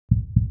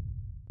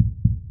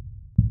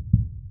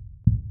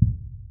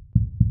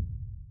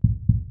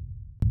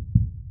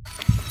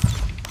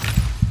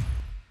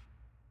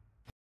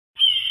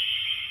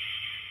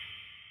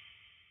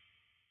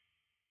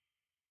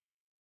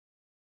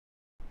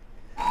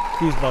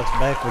FuseBox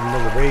back with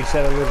another Raid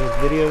Shadow Legends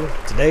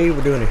video. Today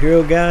we're doing a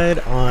hero guide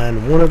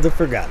on one of the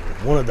forgotten,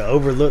 one of the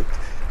overlooked,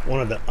 one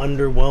of the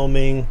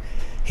underwhelming.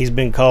 He's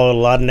been called a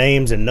lot of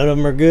names and none of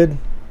them are good.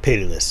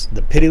 Pitiless.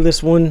 The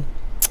Pitiless One.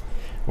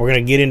 We're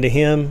going to get into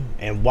him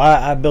and why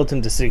I built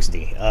him to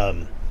 60.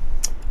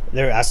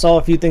 I saw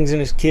a few things in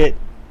his kit.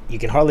 You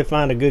can hardly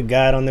find a good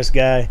guide on this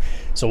guy.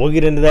 So we'll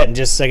get into that in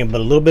just a second,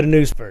 but a little bit of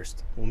news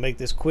first. We'll make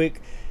this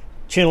quick.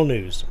 Channel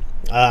news.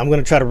 I'm going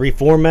to try to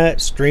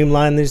reformat,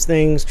 streamline these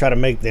things, try to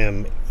make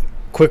them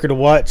quicker to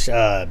watch.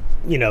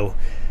 Don't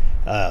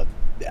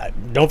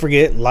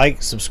forget,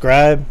 like,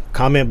 subscribe,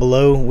 comment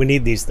below. We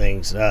need these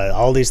things.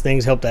 All these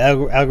things help the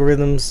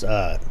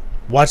algorithms.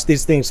 Watch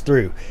these things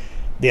through.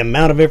 The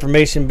amount of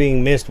information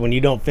being missed when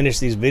you don't finish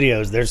these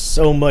videos, there's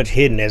so much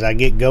hidden as I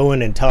get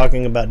going and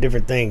talking about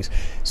different things.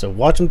 So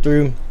watch them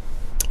through.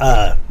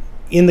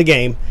 In the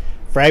game,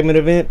 fragment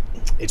event,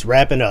 it's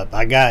wrapping up.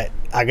 I got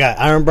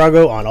Iron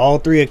Brago on all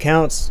 3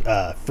 accounts,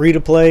 free to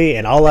play,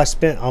 and all I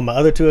spent on my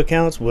other 2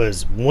 accounts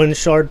was 1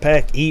 shard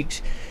pack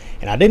each.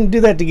 And I didn't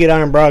do that to get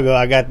Iron Brago.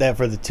 I got that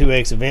for the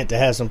 2x event to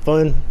have some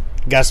fun.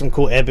 Got some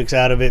cool epics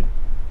out of it.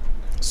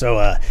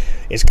 So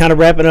it's kind of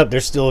wrapping up.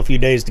 There's still a few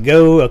days to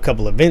go, a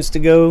couple events to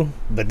go,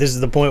 but this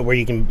is the point where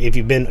you can, if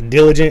you've been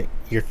diligent,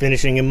 you're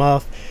finishing him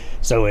off.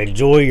 So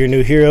enjoy your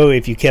new hero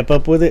if you kept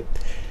up with it.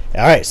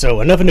 All right,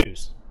 so enough of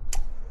news.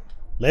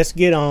 Let's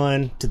get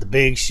on to the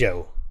big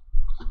show.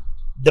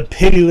 The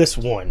Pitiless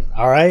One.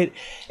 All right,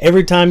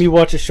 every time you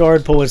watch a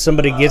shard pull and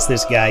somebody gets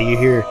this guy, you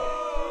hear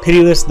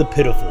Pitiless the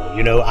Pitiful.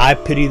 You know, I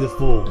pity the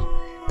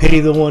fool, pity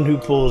the one who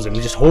pulls him.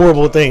 Just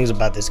horrible things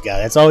about this guy.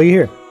 That's all you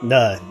hear.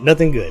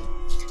 Nothing good.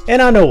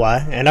 And I know why,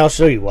 and I'll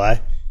show you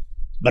why.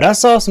 But I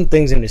saw some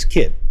things in his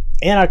kit,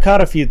 and I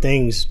caught a few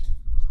things.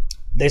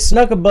 They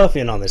snuck a buff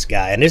in on this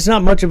guy, and it's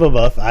not much of a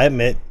buff, I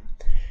admit.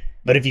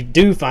 But if you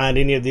do find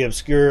any of the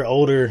obscure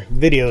older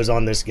videos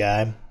on this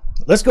guy,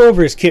 let's go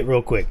over his kit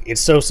real quick.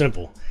 It's so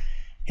simple.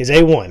 His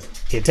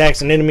A1, he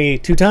attacks an enemy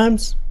 2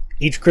 times.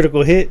 Each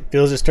critical hit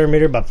fills his turn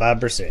meter by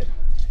 5%.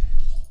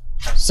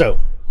 So,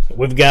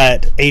 we've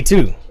got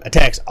A2,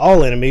 attacks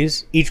all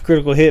enemies. Each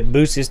critical hit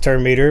boosts his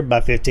turn meter by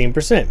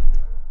 15%.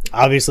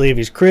 Obviously, if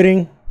he's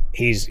critting,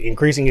 he's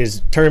increasing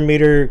his turn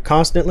meter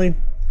constantly.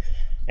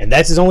 And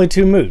that's his only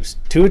 2 moves.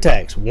 2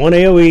 attacks, 1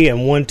 AoE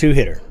and 1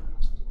 2-hitter.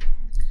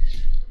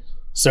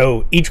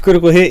 So each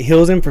critical hit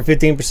heals him for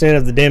 15%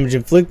 of the damage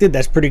inflicted.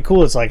 That's pretty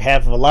cool. It's like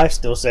half of a life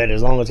steal set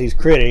as long as he's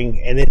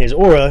critting. And then his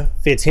aura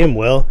fits him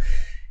well.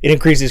 It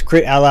increases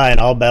crit ally in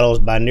all battles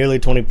by nearly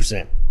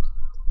 20%.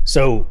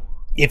 So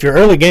if you're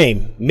early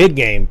game, mid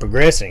game,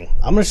 progressing,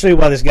 I'm going to show you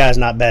why this guy's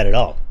not bad at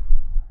all.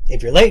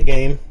 If you're late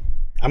game,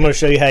 I'm going to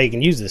show you how you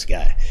can use this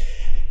guy.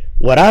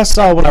 What I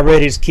saw when I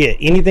read his kit,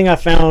 anything I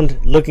found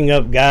looking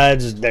up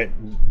guides, that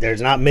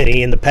there's not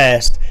many in the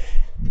past,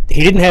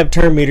 he didn't have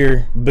turn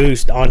meter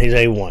boost on his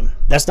A1.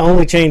 That's the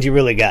only change he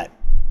really got.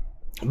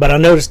 But I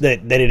noticed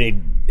that it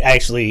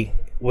actually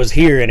was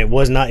here and it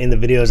was not in the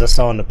videos I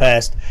saw in the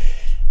past.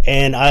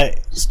 And I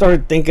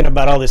started thinking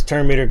about all this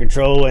turn meter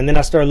control, and then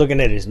I started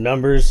looking at his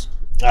numbers.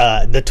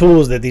 The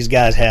tools that these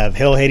guys have.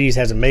 Hell Hades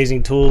has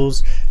amazing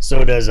tools.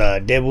 So does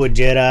Deadwood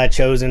Jedi,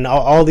 Chosen.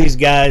 All these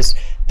guys.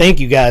 Thank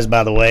you guys,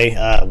 by the way.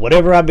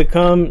 Whatever I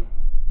become,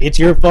 it's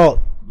your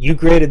fault. You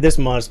created this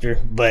monster,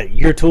 but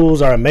your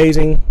tools are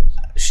amazing.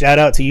 Shout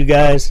out to you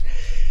guys.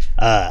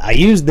 I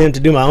used them to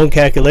do my own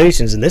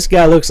calculations, and this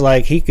guy looks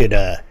like he could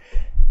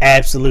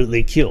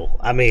absolutely kill.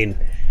 I mean,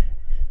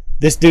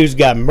 this dude's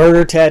got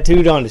murder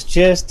tattooed on his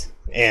chest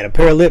and a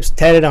pair of lips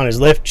tatted on his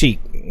left cheek.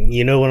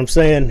 You know what I'm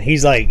saying?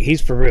 He's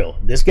for real.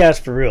 This guy's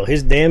for real.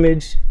 His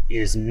damage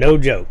is no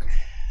joke.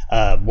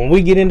 When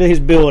we get into his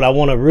build, I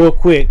want to real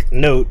quick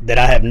note that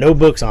I have no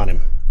books on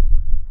him.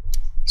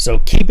 So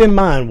keep in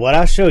mind what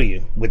I show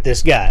you with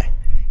this guy.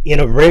 In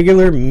a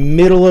regular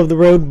middle of the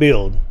road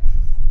build,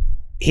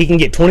 he can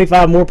get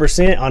 25% more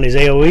on his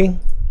AoE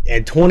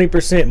and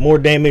 20% more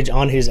damage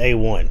on his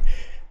A1.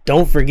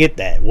 Don't forget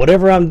that.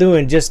 Whatever I'm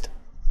doing, just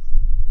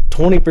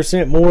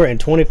 20% more and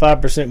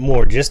 25%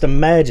 more. Just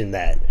imagine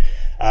that.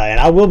 And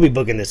I will be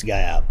booking this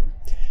guy out.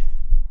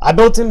 I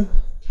built him.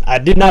 I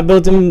did not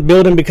build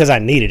him because I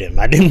needed him.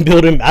 I didn't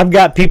build him. I've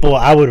got people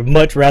I would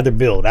much rather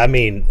build. I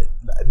mean,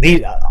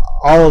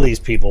 all of these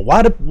people.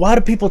 Why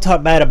do people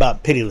talk bad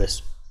about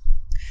Pitiless?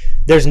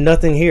 There's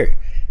nothing here.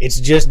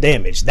 It's just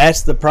damage.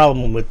 That's the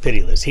problem with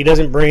Pitiless. He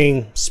doesn't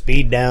bring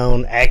speed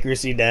down,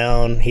 accuracy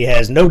down. He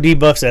has no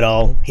debuffs at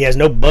all. He has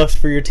no buffs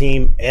for your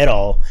team at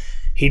all.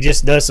 He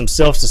just does some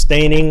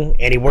self-sustaining,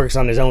 and he works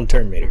on his own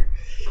turn meter.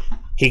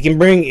 He can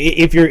bring,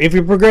 if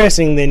you're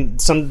progressing, then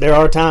there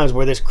are times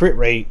where this crit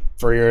rate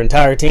for your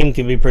entire team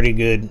can be pretty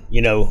good,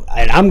 you know.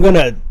 And I'm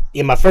gonna,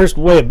 in my first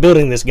way of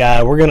building this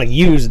guy, we're gonna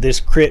use this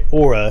crit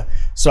aura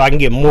so I can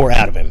get more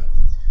out of him.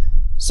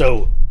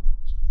 So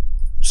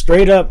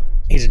straight up,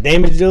 he's a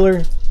damage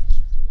dealer.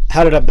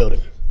 How did I build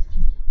him?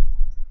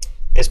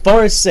 As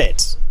far as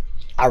sets,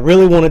 I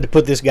really wanted to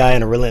put this guy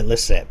in a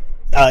relentless set.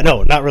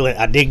 No, not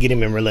relentless. I did get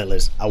him in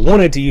relentless. I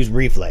wanted to use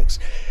reflex.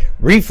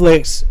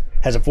 Reflex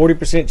has a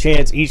 40%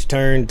 chance each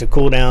turn to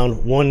cool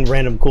down 1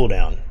 random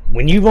cooldown.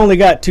 When you've only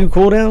got 2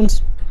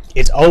 cooldowns,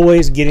 it's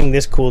always getting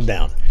this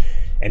cooldown.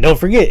 And don't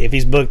forget, if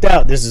he's booked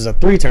out, this is a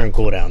 3-turn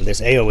cooldown,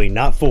 this AoE,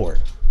 not 4.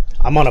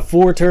 I'm on a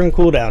 4-turn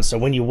cooldown, so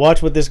when you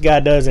watch what this guy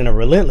does in a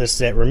Relentless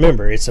set,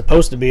 remember, it's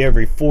supposed to be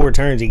every 4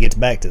 turns he gets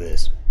back to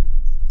this.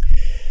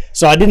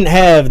 So I didn't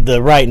have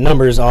the right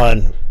numbers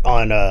on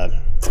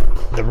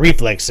the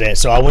Reflex set,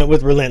 so I went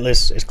with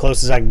Relentless as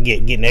close as I can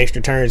get. Getting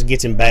extra turns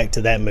gets him back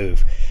to that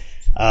move.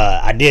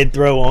 I did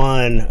throw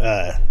on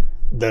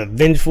the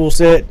Vengeful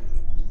set.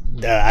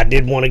 I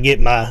did want to get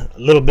my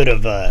little bit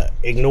of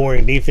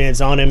ignoring defense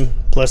on him,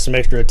 plus some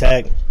extra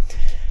attack.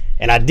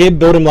 And I did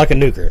build him like a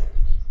nuker.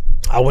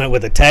 I went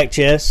with attack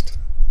chest.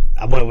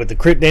 I went with the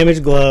crit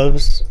damage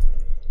gloves,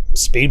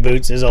 speed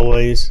boots as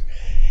always,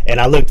 and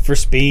I looked for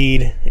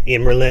speed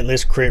in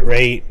Relentless, crit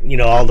rate, you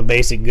know, all the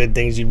basic good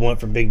things you'd want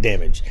for big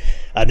damage.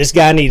 This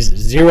guy needs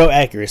 0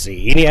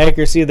 accuracy. Any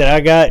accuracy that I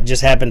got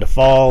just happened to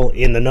fall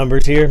in the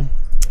numbers here.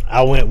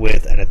 I went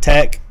with an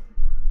attack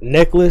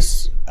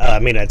necklace,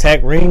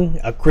 attack ring,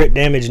 a crit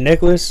damage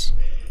necklace,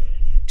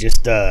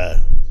 just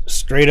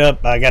straight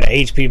up. I got an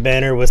HP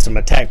banner with some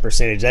attack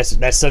percentage.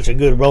 That's such a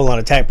good roll on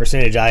attack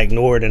percentage. I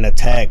ignored an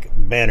attack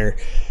banner.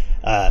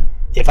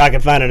 If I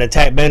could find an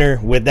attack banner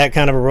with that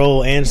kind of a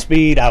roll and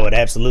speed, I would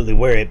absolutely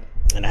wear it.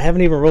 And I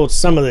haven't even rolled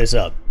some of this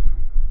up.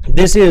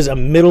 This is a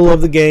middle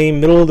of the game,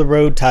 middle of the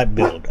road type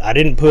build. I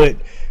didn't put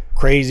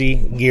crazy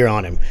gear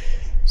on him.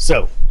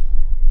 So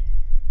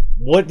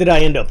what did I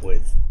end up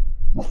with?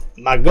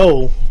 My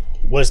goal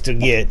was to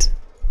get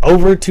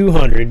over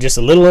 200, just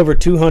a little over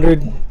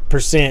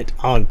 200%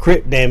 on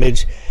crit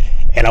damage,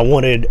 and I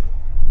wanted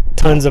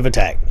tons of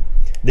attack.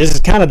 This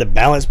is kind of the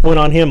balance point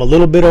on him, a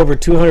little bit over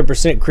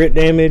 200% crit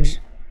damage,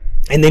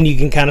 and then you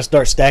can kind of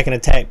start stacking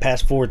attack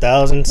past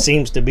 4,000.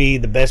 Seems to be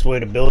the best way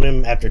to build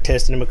him after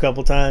testing him a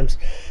couple times.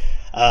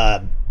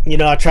 You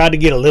know, I tried to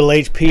get a little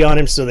HP on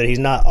him so that he's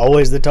not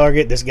always the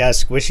target. This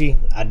guy's squishy.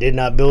 I did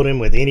not build him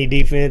with any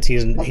defense.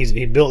 He's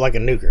built like a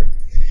nuker.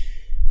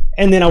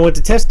 And then I went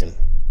to test him.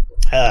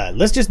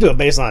 Let's just do a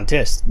baseline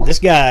test. This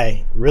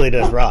guy really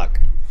does rock.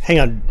 Hang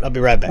on, I'll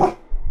be right back.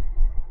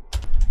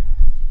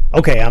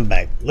 Okay, I'm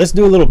back. Let's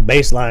do a little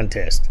baseline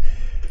test.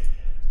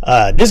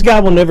 This guy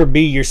will never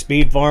be your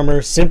speed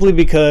farmer simply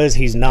because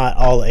he's not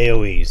all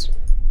AoEs.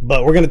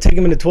 But we're going to take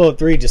him into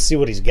 12-3 just see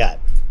what he's got.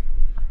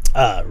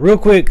 Real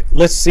quick,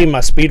 let's see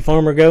my speed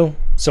farmer go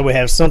so we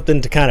have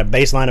something to kind of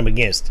baseline him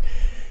against.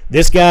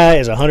 This guy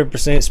is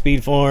 100%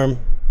 speed farm.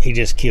 He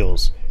just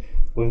kills.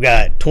 We've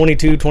got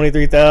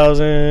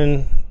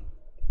 23,000.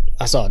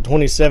 I saw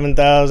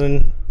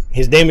 27,000.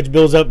 His damage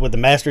builds up with the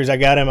masters I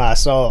got him. I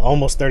saw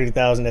almost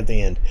 30,000 at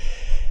the end.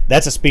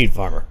 That's a speed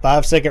farmer.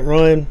 5-second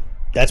run.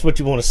 That's what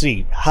you want to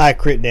see. High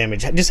crit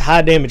damage. Just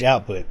high damage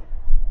output.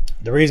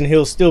 The reason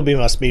he'll still be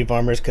my speed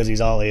farmer is because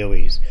he's all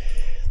AoEs.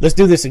 Let's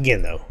do this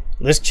again though.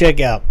 Let's check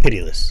out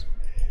Pitiless.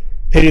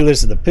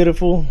 Pitiless the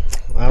Pitiful.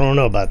 I don't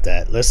know about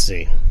that. Let's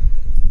see.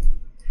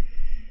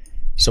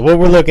 So what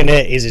we're looking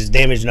at is his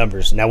damage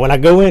numbers. Now when I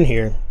go in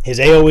here, his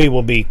AoE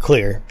will be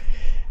clear.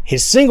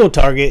 His single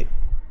target,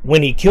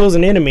 when he kills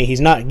an enemy,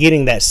 he's not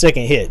getting that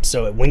second hit.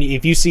 So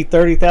if you see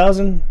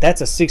 30,000, that's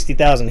a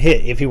 60,000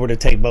 hit if he were to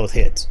take both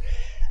hits.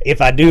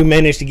 If I do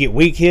manage to get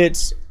weak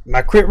hits,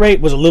 my crit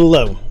rate was a little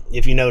low,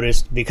 if you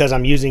noticed, because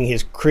I'm using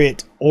his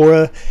crit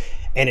aura,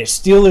 and it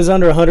still is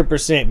under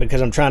 100%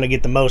 because I'm trying to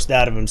get the most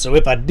out of him. So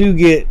if I do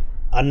get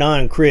a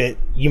non-crit,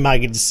 you might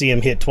get to see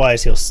him hit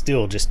twice. He'll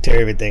still just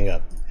tear everything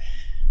up.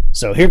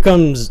 So here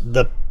comes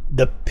the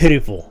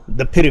pitiful.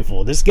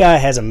 This guy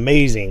has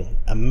amazing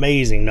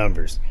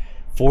numbers.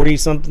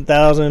 40-something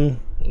thousand.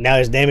 Now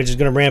his damage is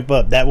going to ramp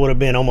up. That would have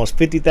been almost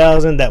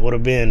 50,000. That would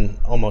have been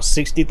almost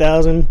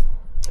 60,000.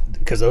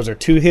 Because those are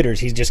 2 hitters.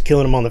 He's just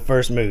killing them on the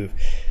first move.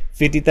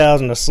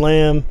 50,000 a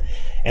slam.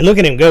 And look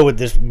at him go with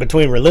this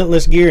between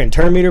Relentless gear and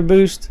turn meter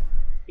boost.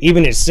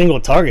 Even his single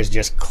targets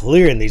just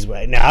clearing these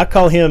ways. Now I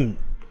call him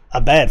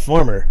a bad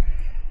farmer.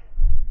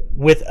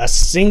 With a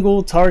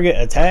single target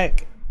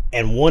attack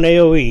and 1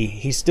 AoE,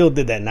 he still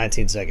did that in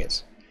 19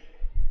 seconds.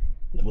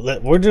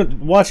 We're just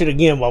watch it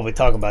again while we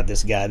talk about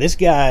this guy. This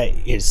guy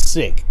is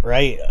sick,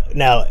 right?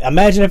 Now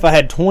imagine if I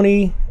had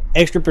 20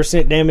 extra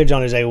 % damage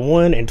on his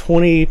A1 and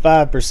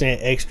 25%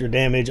 extra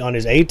damage on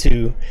his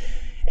A2,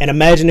 and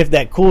imagine if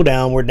that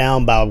cooldown were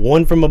down by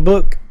 1 from a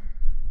book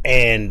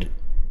and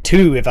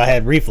 2 if I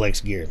had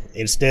reflex gear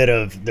instead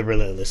of the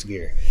Relentless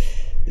gear.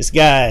 This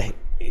guy,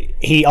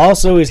 he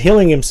also is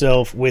healing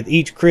himself with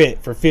each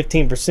crit for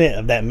 15%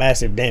 of that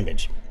massive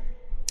damage.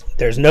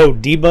 There's no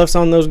debuffs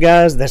on those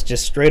guys. That's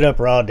just straight up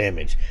raw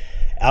damage,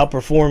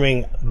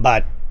 outperforming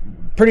by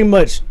pretty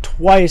much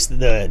twice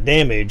the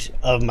damage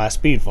of my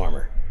speed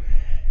farmer.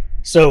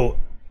 So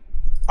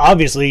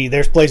obviously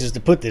there's places to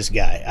put this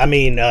guy. I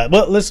mean,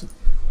 well, let's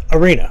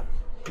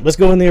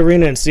go in the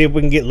arena and see if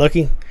we can get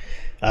lucky.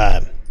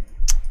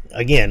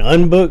 Again,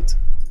 unbooked.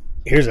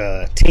 Here's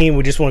a team.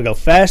 We just want to go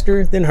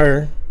faster than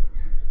her,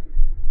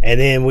 and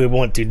then we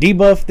want to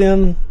debuff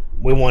them.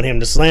 We want him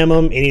to slam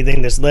them.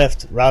 Anything that's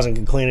left, Rosin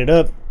can clean it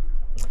up.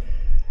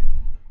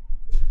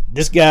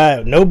 this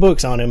guy, no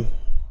books on him.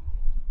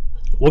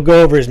 We'll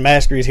go over his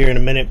masteries here in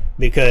a minute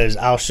because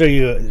I'll show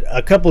you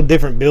a couple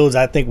different builds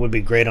I think would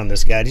be great on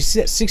this guy. He's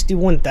at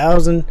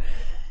 61,000,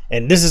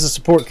 and this is a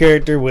support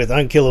character with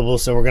unkillable,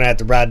 so we're gonna have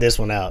to ride this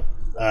one out.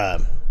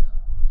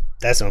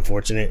 That's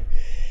unfortunate,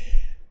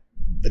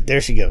 but there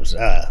she goes.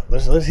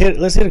 Let's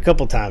hit a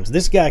couple times.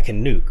 This guy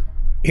can nuke.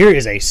 Here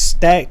is a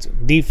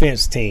stacked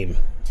defense team.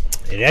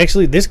 It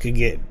actually this could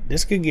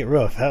get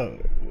rough.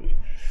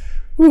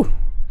 Whew.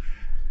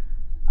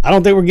 I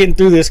don't think we're getting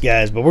through this,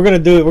 guys, but we're gonna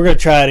do it. We're gonna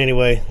try it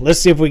anyway. Let's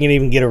see if we can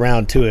even get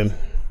around to him.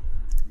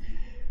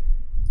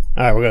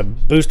 All right, we're gonna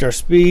boost our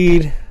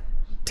speed,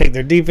 take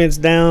their defense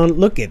down.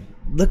 Look at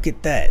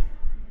that,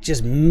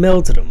 just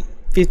melted them.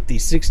 50,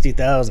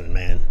 60,000,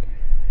 man.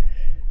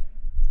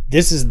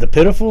 This is the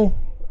pitiful.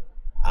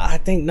 I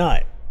think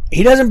not.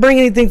 He doesn't bring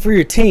anything for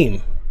your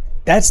team.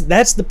 That's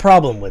the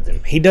problem with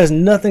him. He does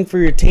nothing for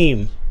your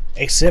team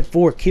except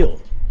for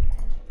kill.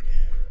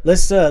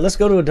 Let's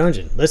go to a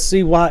dungeon. Let's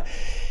see why.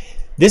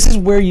 This is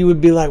where you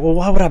would be like, well,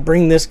 why would I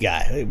bring this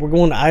guy? We're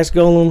going to Ice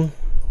Golem,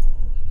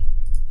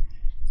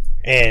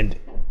 and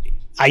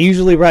I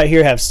usually right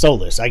here have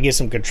Solus. I get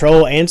some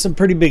control and some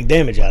pretty big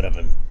damage out of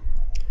him.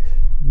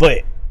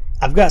 But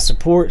I've got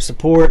support.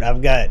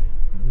 I've got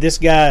this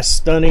guy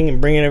stunning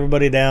and bringing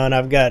everybody down.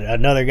 I've got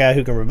another guy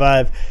who can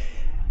revive.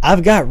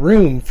 I've got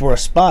room for a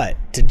spot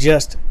to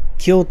just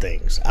kill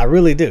things. I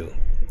really do.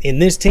 In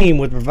this team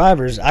with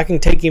revivers, I can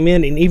take him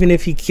in, and even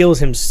if he kills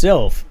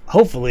himself,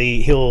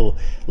 hopefully he'll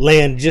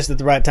land just at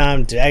the right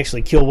time to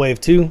actually kill wave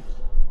 2.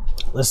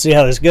 Let's see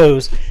how this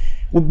goes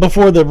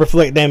before the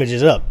reflect damage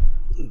is up.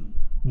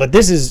 But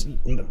this is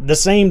the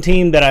same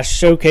team that I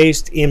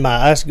showcased in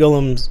my Ice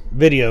Golems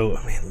video.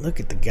 Man, look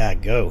at the guy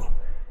go.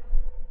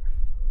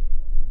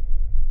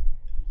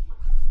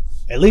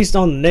 At least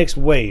on the next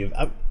wave.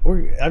 I'm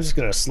just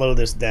gonna slow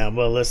this down.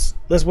 Well, let's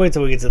wait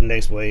till we get to the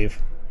next wave.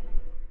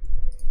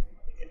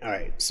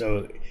 Alright,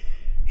 so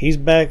he's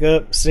back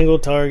up, single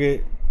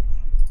target.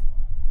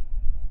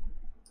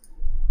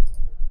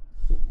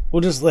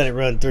 We'll just let it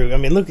run through. I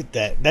mean, look at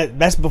that.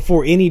 That's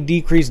before any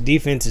decreased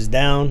defense is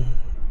down.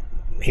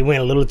 He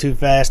went a little too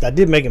fast. I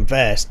did make him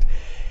fast.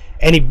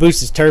 And he boosts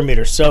his turn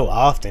meter so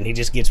often, he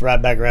just gets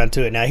right back around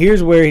to it. Now,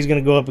 here's where he's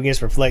going to go up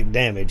against reflect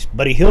damage.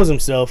 But he heals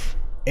himself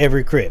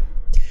every crit.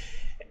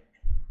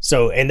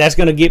 So, and that's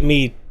going to get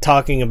me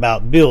talking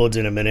about builds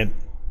in a minute.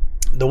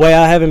 The way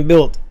I have him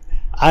built,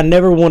 I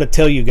never want to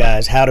tell you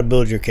guys how to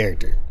build your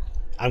character.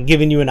 I'm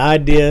giving you an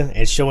idea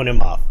and showing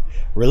him off.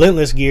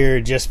 Relentless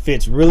gear just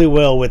fits really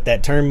well with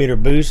that turn meter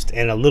boost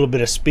and a little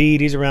bit of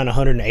speed. He's around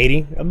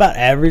 180, about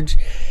average,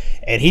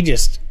 and he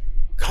just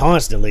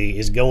constantly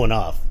is going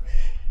off.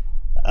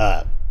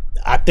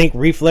 I think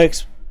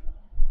reflex,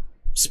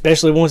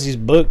 especially once he's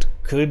booked,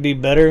 could be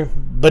better,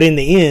 but in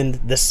the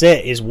end, the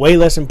set is way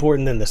less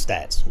important than the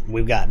stats.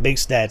 We've got big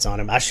stats on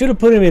him. I should have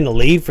put him in the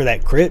lead for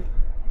that crit.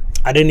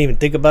 I didn't even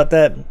think about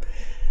that.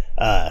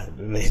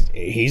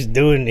 He's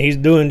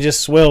doing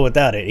just swell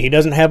without it. He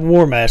doesn't have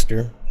War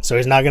Master, so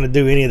he's not going to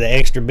do any of the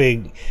extra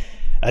big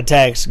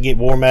attacks, get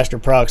War Master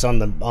procs on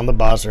the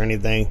boss or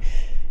anything.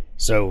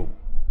 So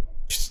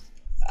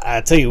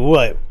I tell you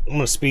what, I'm going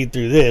to speed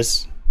through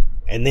this,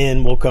 and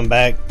then we'll come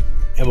back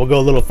and we'll go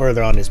a little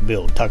further on this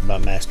build, talk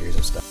about masteries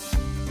and stuff.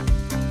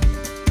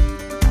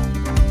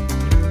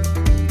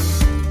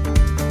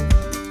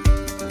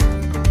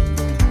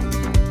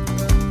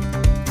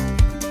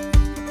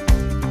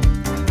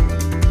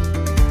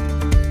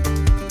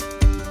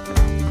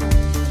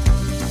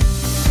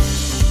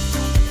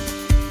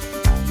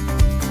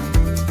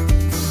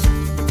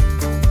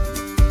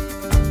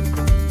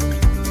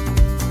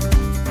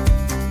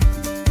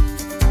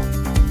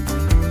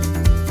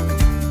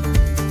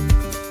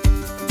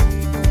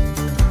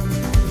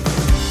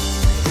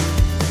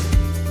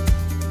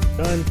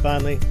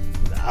 Finally,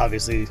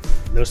 obviously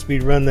no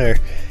speed run there.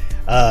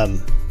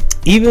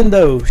 Even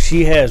though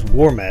she has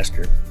War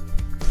Master,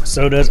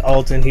 so does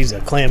Alton. He's a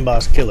clan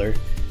boss killer.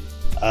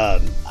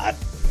 I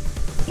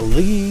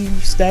believe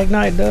Stag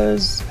Knight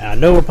does, and I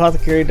know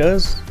Apothecary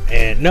does,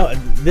 and no,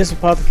 this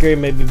Apothecary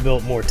may be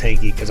built more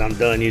tanky because I'm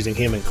done using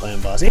him in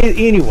clan boss.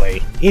 Anyway,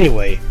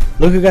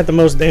 look who got the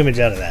most damage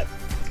out of that.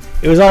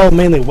 It was all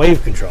mainly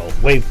wave control,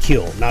 wave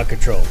kill, not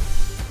control.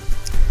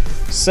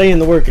 Saying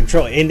the word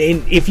control, and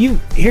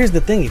here's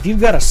the thing: if you've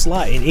got a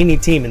slot in any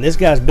team and this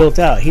guy's built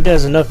out, he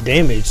does enough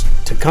damage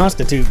to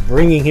constitute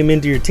bringing him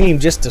into your team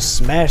just to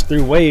smash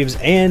through waves.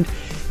 And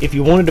if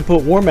you wanted to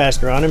put War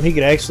Master on him, he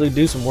could actually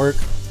do some work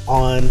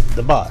on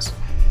the boss.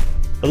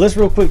 But let's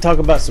real quick talk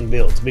about some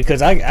builds,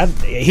 because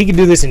he can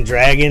do this in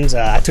dragons.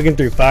 I took him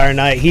through Fire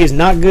Knight. He is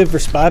not good for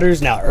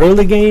spiders. Now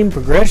early game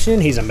progression,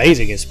 he's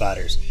amazing in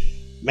spiders.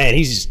 Man,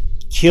 he's just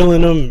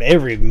killing them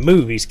every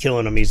move. He's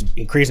killing them. He's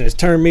increasing his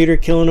turn meter,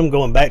 killing them,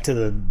 going back to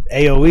the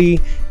AoE.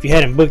 If you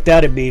had him booked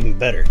out, it'd be even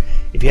better.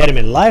 If you had him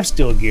in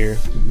lifesteal gear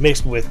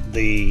mixed with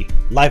the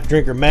life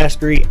drinker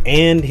mastery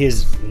and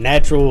his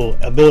natural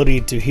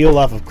ability to heal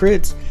off of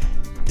crits,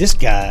 this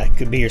guy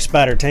could be your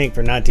spider tank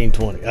for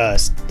 1920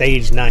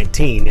 stage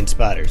 19 in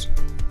spiders.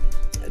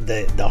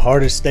 the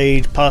hardest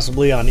stage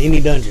possibly on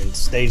any dungeon,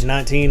 stage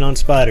 19 on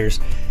spiders,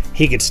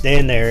 he could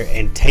stand there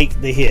and take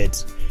the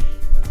hits.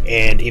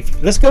 And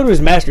let's go to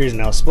his masteries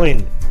and I'll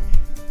explain.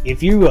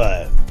 If you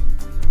were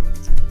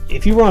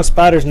on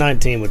spiders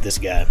 19 with this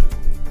guy,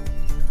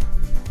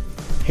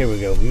 here we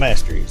go,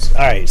 masteries.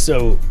 All right,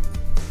 so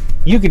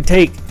you could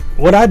take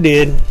what I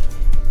did.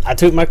 I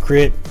took my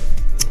crit,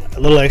 a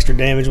little extra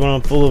damage when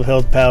I'm full of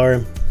health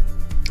power.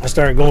 I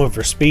started going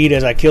for speed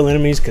as I kill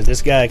enemies, because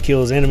this guy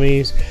kills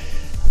enemies.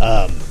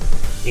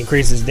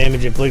 Increases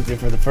damage inflicted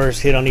for the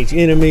first hit on each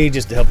enemy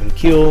just to help him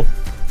kill.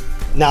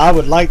 Now I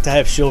would like to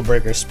have shield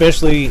breaker,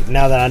 especially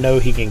now that I know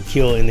he can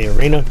kill in the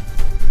arena.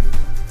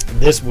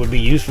 This would be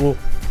useful.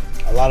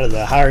 A lot of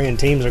the higher end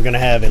teams are going to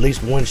have at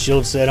least one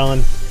shield set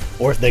on,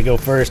 or if they go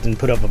first and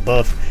put up a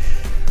buff.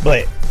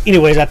 But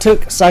anyways, I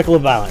took Cycle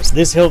of Violence.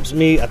 This helps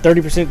me a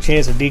 30%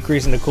 chance of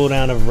decreasing the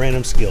cooldown of a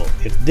random skill.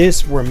 If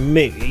this were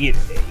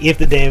if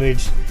the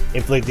damage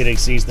inflicted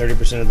exceeds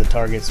 30% of the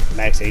target's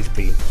max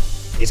HP,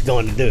 it's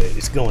going to do it.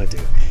 It's going to.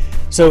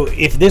 So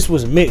if this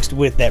was mixed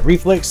with that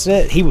reflex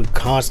set, he would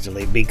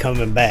constantly be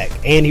coming back,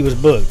 and he was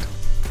booked,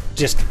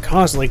 just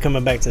constantly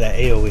coming back to that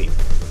AoE.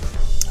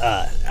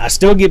 I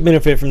still get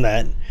benefit from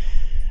that.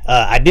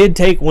 I did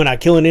take, when I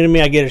kill an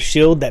enemy, I get a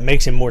shield that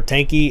makes him more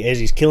tanky as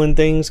he's killing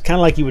things, kind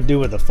of like you would do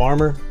with a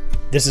farmer.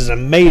 This is an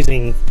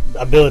amazing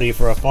ability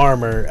for a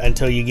farmer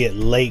until you get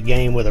late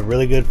game with a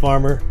really good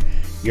farmer.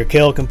 Your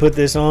Kel can put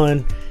this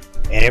on,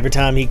 and every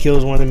time he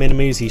kills one of them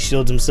enemies, he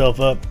shields himself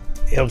up.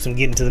 It helps him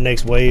get into the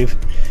next wave.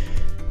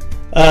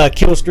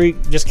 Kill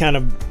streak just kind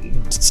of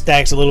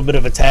stacks a little bit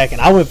of attack,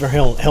 and I went for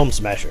Helm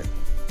Smasher.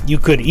 You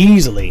could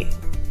easily,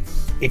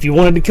 if you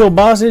wanted to kill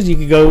bosses, you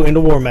could go into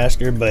War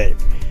Master, but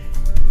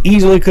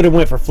easily could have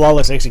went for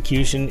Flawless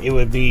Execution. It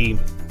would be,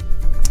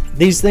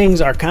 these things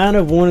are kind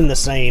of one and the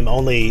same,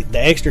 only the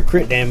extra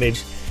crit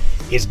damage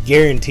is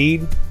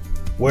guaranteed,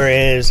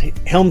 whereas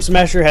Helm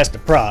Smasher has to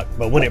proc,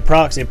 but when it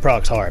procs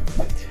hard.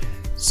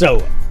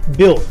 So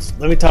builds,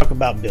 let me talk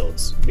about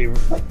builds.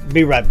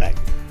 Be right back.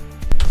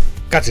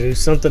 Got to do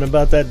something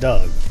about that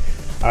dog.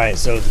 All right,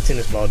 so the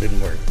tennis ball didn't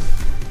work.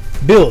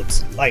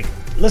 Builds, like,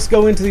 let's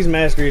go into these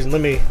masteries and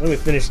let me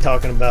finish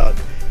talking about.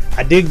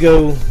 I did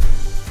go,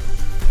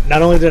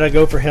 not only did I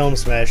go for Helm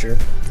Smasher,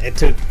 it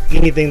took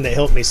anything that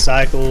helped me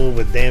cycle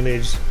with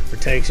damage,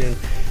 protection.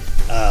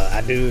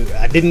 I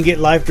didn't get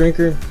Life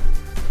Drinker.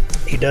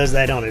 He does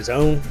that on his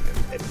own,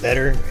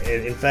 better,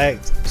 in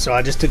fact. So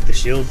I just took the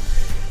shield.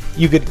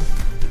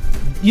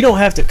 You don't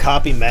have to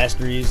copy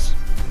masteries.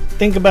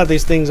 Think about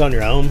these things on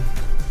your own,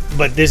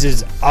 but this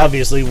is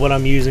obviously what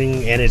I'm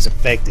using, and it's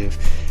effective.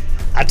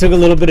 I took a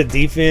little bit of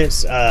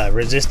defense,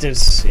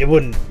 resistance. It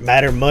wouldn't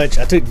matter much.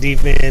 I took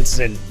defense,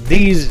 and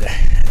these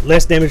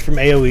less damage from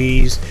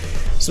AoEs,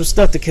 some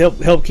stuff to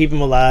help keep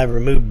him alive,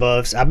 remove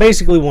buffs. I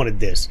basically wanted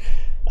this: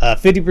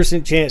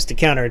 50% chance to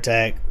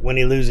counterattack when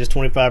he loses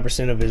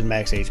 25% of his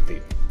max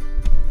HP.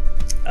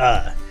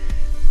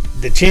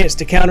 The chance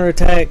to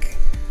counterattack,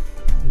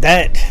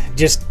 that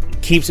just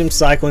keeps him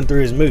cycling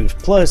through his moves.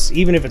 Plus,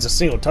 even if it's a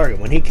single target,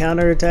 when he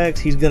counterattacks,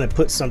 he's going to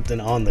put something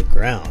on the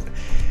ground.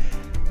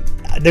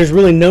 There's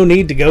really no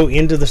need to go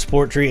into the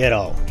support tree at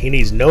all. He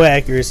needs no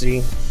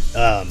accuracy.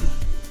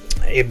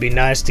 It'd be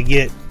nice to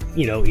get,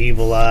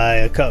 Evil Eye,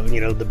 a couple,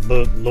 the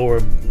book,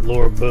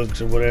 lore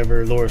books or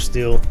whatever, Lore of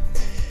Steel.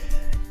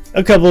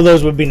 A couple of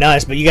those would be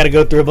nice, but you got to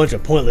go through a bunch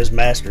of pointless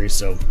masteries.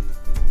 So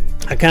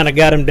I kind of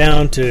got him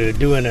down to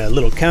doing a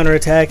little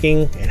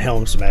counterattacking and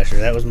Helm Smasher.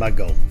 That was my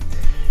goal.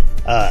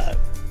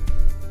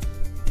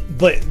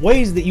 But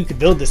ways that you could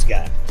build this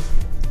guy: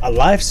 a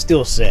life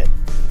steal set.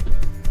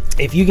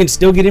 If you can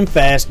still get him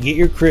fast, get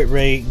your crit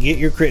rate, get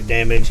your crit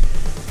damage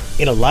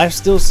in a life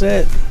steal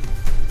set,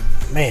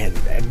 man,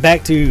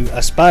 back to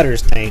a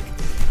Spiders tank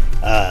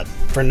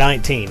for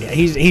 19.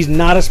 He's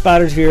not a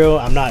Spiders hero.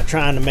 I'm not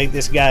trying to make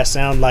this guy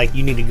sound like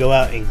you need to go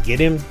out and get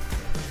him.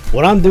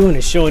 What I'm doing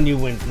is showing you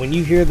when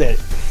you hear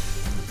that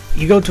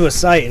you go to a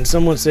site and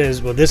someone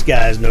says, well, this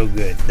guy is no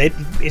good,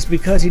 it's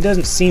because he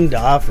doesn't seem to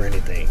offer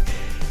anything.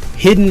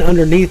 Hidden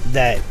underneath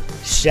that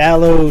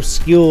shallow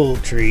skill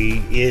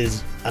tree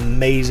is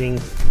amazing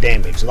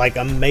damage, like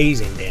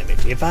amazing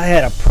damage. If I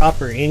had a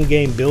proper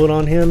in-game build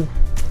on him,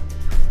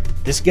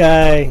 this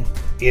guy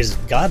is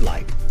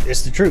godlike.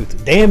 It's the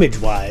truth. Damage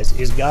wise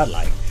is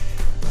godlike.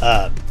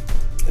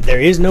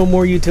 There is no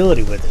more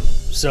utility with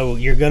him, so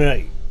you're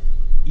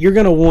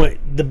gonna want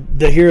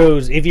the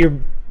heroes. If you're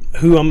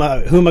who am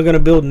I going to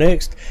build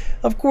next?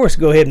 Of course,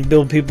 go ahead and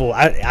build people.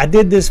 I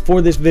did this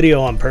for this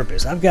video on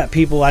purpose. I've got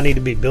people I need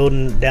to be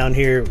building down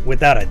here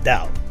without a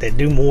doubt that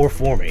do more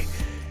for me.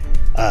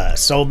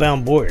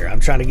 Soulbound Warrior, I'm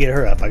trying to get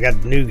her up. I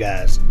got new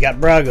guys. Got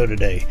Brago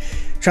today.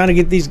 Trying to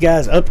get these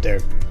guys up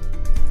there.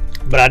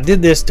 But I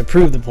did this to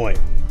prove the point.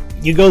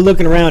 You go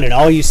looking around and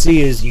all you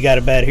see is you got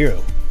a bad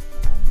hero.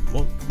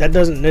 Well, that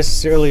doesn't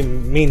necessarily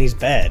mean he's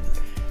bad.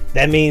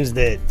 That means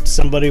that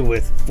somebody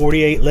with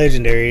 48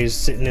 legendaries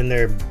sitting in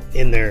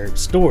their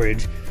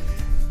storage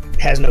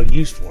has no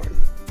use for him.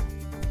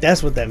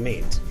 That's what that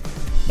means.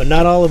 But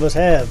not all of us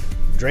have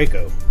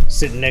Draco.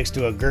 sitting next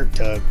to a Gert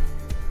tug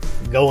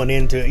going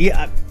into it.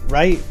 Yeah,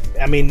 right?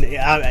 I mean,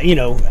 you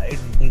know,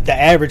 the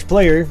average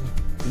player,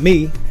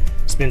 me,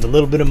 spends a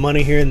little bit of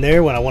money here and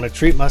there when I want to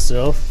treat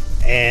myself,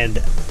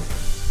 and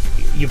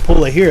you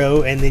pull a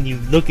hero and then you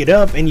look it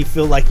up and you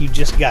feel like you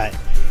just got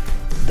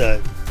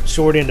the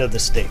short end of the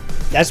stick.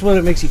 That's what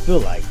it makes you feel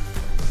like.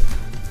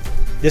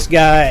 This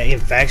guy in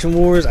Faction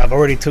Wars, I've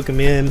already took him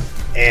in,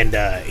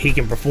 and he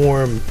can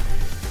perform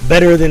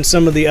better than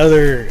some of the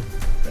other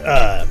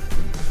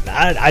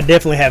I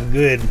definitely have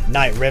good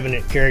Knight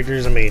Revenant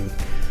characters. I mean,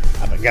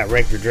 I've got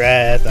Rector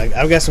Drath,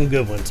 I've got some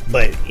good ones,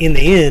 but in the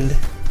end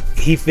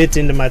he fits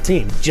into my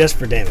team just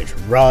for damage,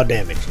 raw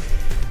damage.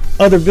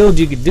 Other builds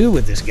you could do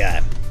with this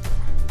guy,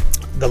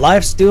 the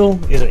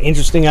lifesteal is an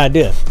interesting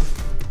idea,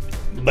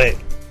 but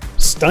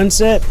stun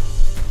set,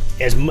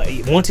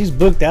 once he's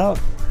booked out,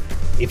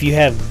 if you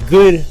have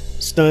good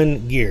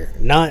stun gear,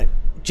 not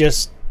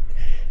just,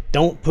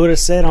 don't put a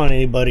set on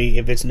anybody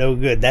if it's no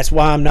good. That's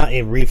why I'm not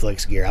in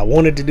reflex gear. I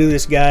wanted to do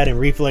this guide in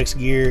reflex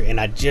gear and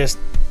I just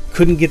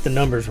couldn't get the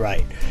numbers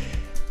right.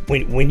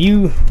 When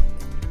you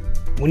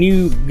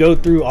go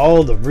through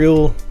all the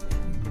real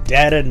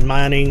data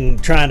mining,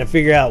 trying to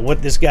figure out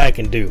what this guy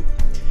can do,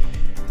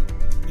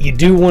 you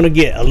do want to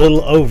get a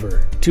little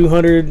over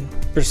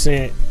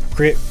 200%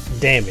 crit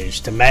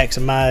damage to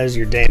maximize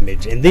your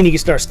damage, and then you can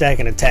start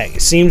stacking attack.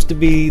 It seems to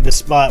be the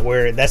spot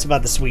where that's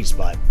about the sweet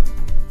spot.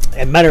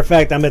 And matter of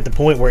fact, I'm at the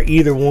point where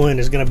either one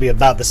is going to be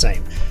about the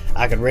same.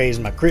 I could raise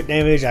my crit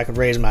damage, I could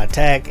raise my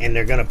attack, and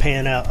they're going to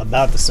pan out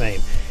about the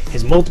same.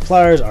 His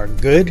multipliers are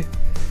good,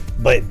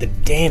 but the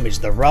damage,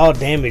 the raw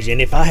damage,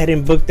 and if I had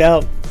him booked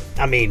out,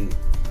 I mean,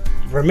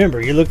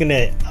 remember, you're looking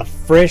at a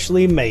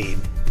freshly made.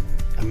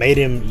 I made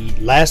him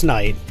last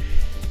night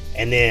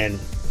and then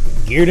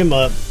geared him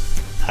up.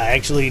 I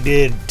actually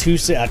did two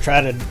sets. I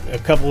tried a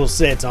couple of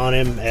sets on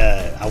him.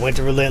 I went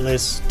to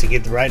Relentless to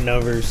get the right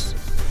numbers.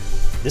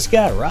 This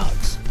guy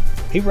rocks.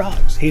 He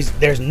rocks.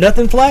 There's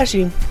nothing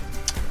flashy,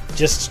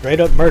 just straight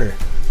up murder.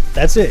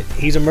 That's it.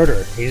 He's a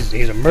murderer. He's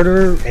a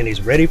murderer, and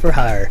he's ready for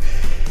hire.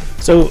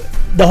 So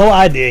the whole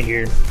idea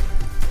here,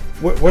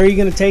 where are you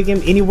going to take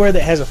him? Anywhere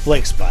that has a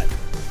flex spot.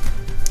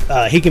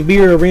 He can be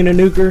your arena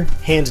nuker,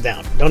 hands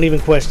down. Don't even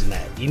question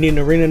that. You need an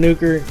arena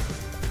nuker.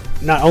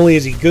 Not only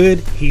is he good,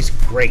 he's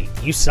great.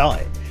 You saw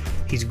it.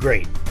 He's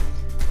great.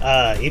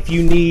 If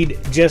you need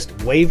just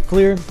wave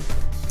clear,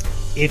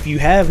 if you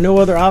have no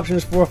other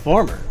options for a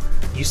farmer,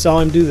 you saw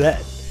him do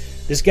that.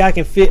 This guy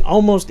can fit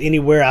almost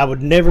anywhere. I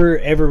would never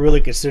ever really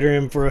consider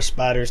him for a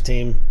Spiders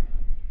team,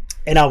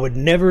 and I would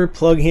never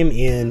plug him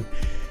in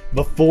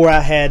before I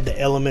had the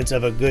elements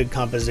of a good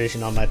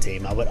composition on my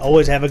team. I would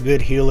always have a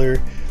good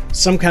healer,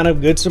 some kind of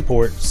good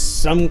support,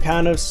 some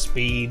kind of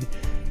speed,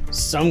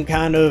 some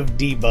kind of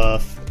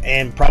debuff,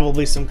 and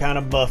probably some kind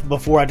of buff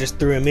before I just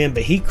threw him in.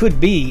 But he could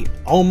be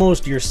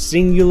almost your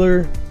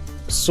singular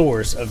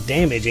source of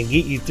damage and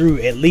get you through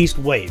at least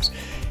waves.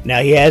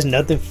 Now, he has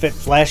nothing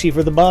flashy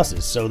for the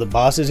bosses. So the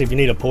bosses, if you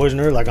need a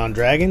poisoner like on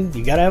Dragon,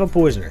 you gotta have a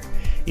poisoner.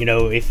 You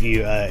know, if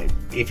you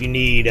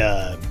need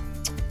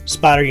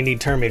Spider, you need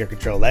turn meter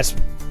control.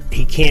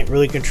 He can't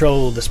really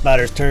control the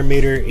Spider's turn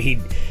meter.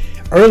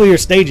 Earlier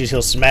stages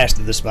he'll smash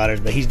through the Spiders,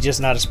 but he's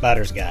just not a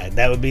Spiders guy.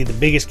 That would be the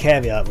biggest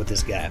caveat with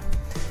this guy.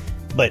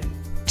 But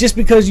just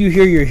because you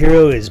hear your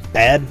hero is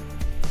bad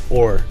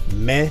or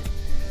meh,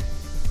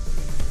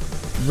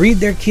 read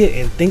their kit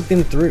and think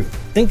them through.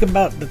 Think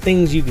about the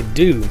things you could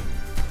do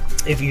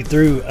if you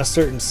threw a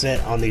certain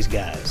set on these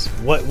guys.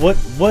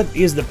 What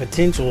is the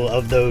potential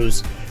of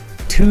those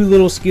two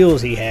little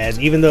skills he has,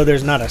 even though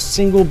there's not a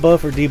single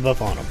buff or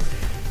debuff on them?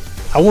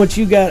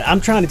 I'm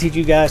trying to teach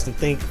you guys to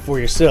think for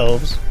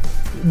yourselves,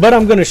 but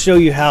I'm going to show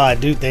you how I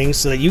do things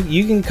so that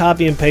you can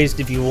copy and paste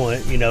if you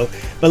want, you know.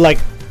 But like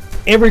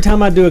every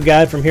time I do a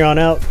guide from here on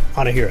out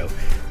on a hero,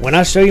 when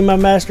I show you my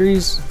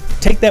masteries,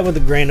 take that with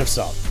a grain of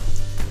salt.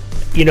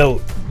 You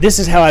know, this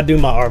is how I do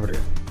my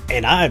Arbiter,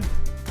 and I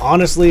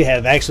honestly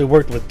have actually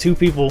worked with two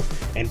people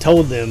and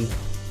told them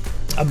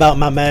about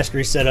my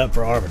mastery setup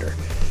for Arbiter,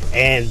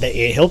 and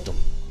it helped them.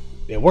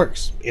 It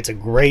works. It's a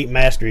great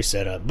mastery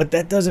setup, but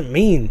that doesn't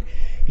mean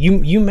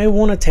you may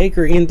want to take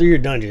her in through your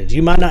dungeons.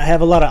 You might not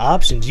have a lot of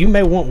options. You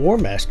may want War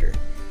Master.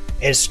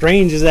 As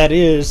strange as that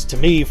is to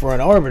me for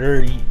an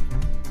Arbiter,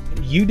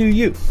 you do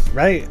you,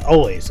 right?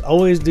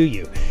 Always do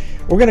you.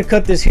 We're gonna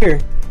cut this here.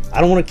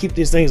 I don't want to keep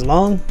these things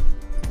long,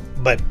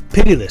 but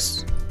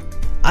Pitiless,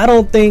 I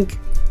don't think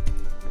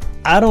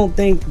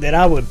that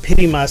I would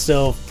pity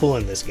myself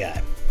pulling this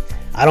guy.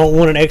 I don't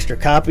want an extra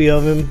copy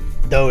of him,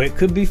 though it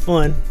could be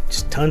fun.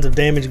 Just tons of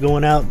damage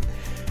going out.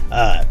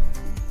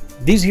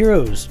 These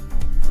heroes,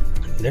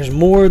 there's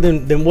more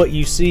than what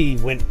you see.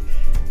 When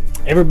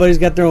everybody's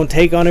got their own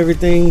take on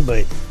everything,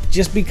 but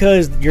just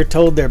because you're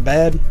told they're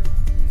bad,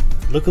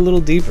 look a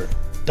little deeper.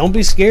 Don't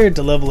be scared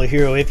to level a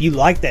hero if you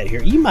like that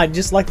hero. You might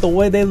just like the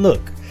way they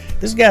look.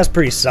 This guy's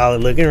pretty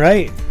solid looking,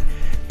 right?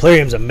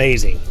 Plarium's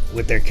amazing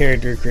with their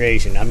character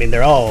creation. I mean,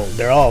 they're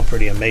all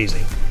pretty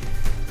amazing.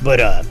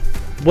 But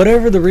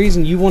whatever the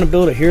reason you want to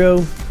build a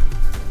hero,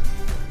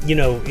 you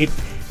know,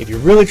 if If you're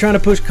really trying to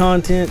push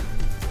content,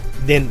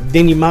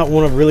 then you might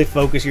want to really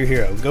focus your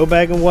hero. Go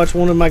back and watch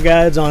one of my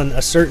guides on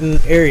a certain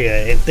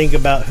area and think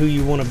about who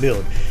you want to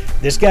build.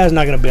 This guy's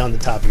not going to be on the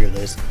top of your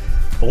list,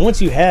 but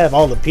once you have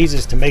all the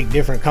pieces to make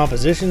different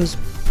compositions,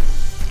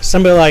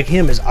 somebody like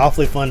him is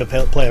awfully fun to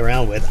play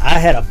around with. I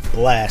had a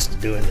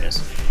blast doing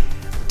this.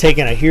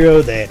 Taking a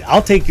hero that,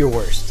 I'll take your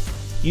worst.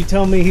 You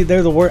tell me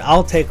they're the worst,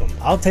 I'll take them.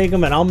 I'll take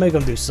them and I'll make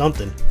them do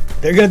something.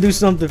 They're going to do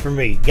something for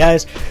me.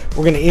 Guys,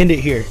 we're going to end it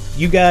here.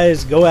 You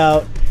guys go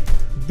out,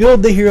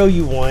 build the hero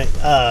you want.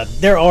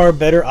 There are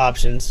better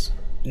options.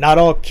 Not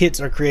all kits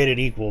are created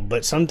equal,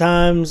 but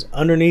sometimes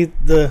underneath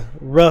the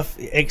rough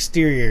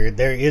exterior,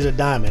 there is a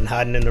diamond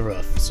hiding in the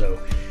rough. So,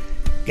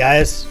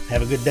 guys,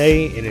 have a good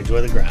day and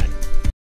enjoy the grind.